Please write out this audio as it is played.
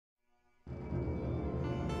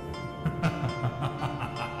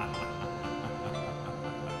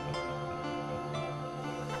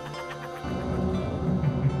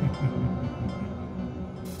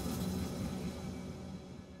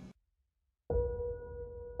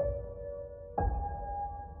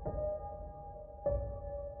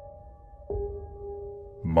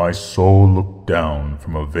My soul looked down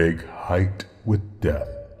from a vague height with death,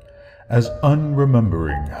 as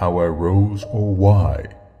unremembering how I rose or why,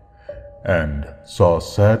 and saw a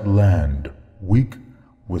sad land weak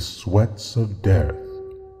with sweats of death,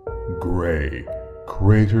 gray,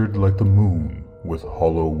 cratered like the moon with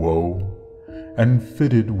hollow woe, and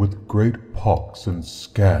fitted with great pocks and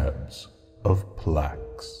scabs of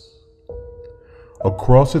plaques.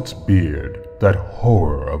 Across its beard, that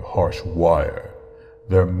horror of harsh wire,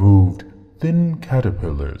 there moved thin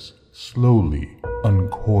caterpillars slowly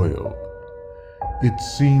uncoiled. It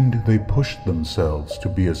seemed they pushed themselves to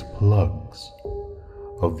be as plugs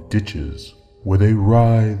of ditches where they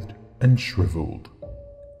writhed and shriveled,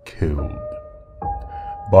 killed.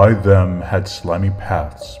 By them had slimy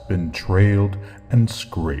paths been trailed and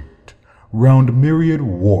scraped round myriad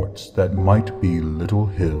warts that might be little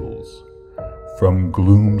hills. From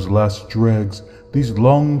gloom's last dregs these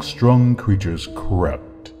long-strung creatures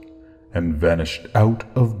crept and vanished out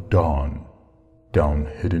of dawn down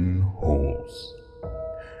hidden holes.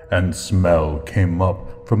 And smell came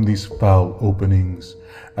up from these foul openings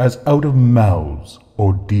as out of mouths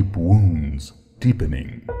or deep wounds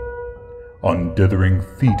deepening. On dithering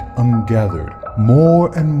feet ungathered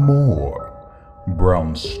more and more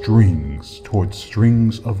brown strings toward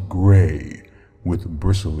strings of gray with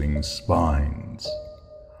bristling spines,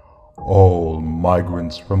 all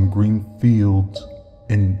migrants from green fields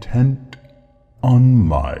intent on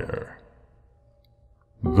mire.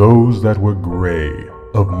 Those that were gray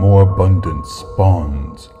of more abundant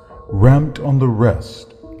spawns ramped on the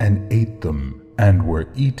rest and ate them and were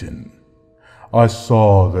eaten. I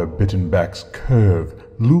saw their bitten backs curve,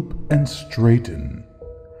 loop, and straighten.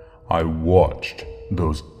 I watched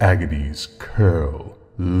those agonies curl,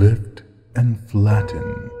 lift, and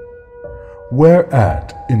flatten.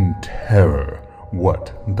 Whereat, in terror,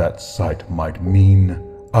 what that sight might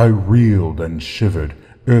mean, I reeled and shivered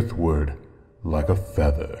earthward like a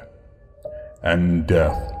feather. And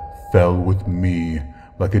death fell with me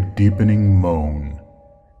like a deepening moan,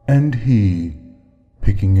 and he,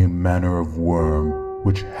 picking a manner of worm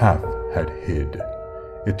which half had hid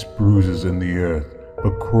its bruises in the earth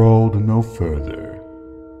but crawled no further,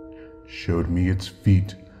 showed me its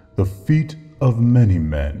feet, the feet of many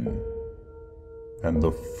men, and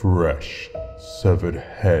the fresh severed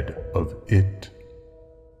head of it,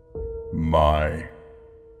 my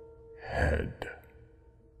head.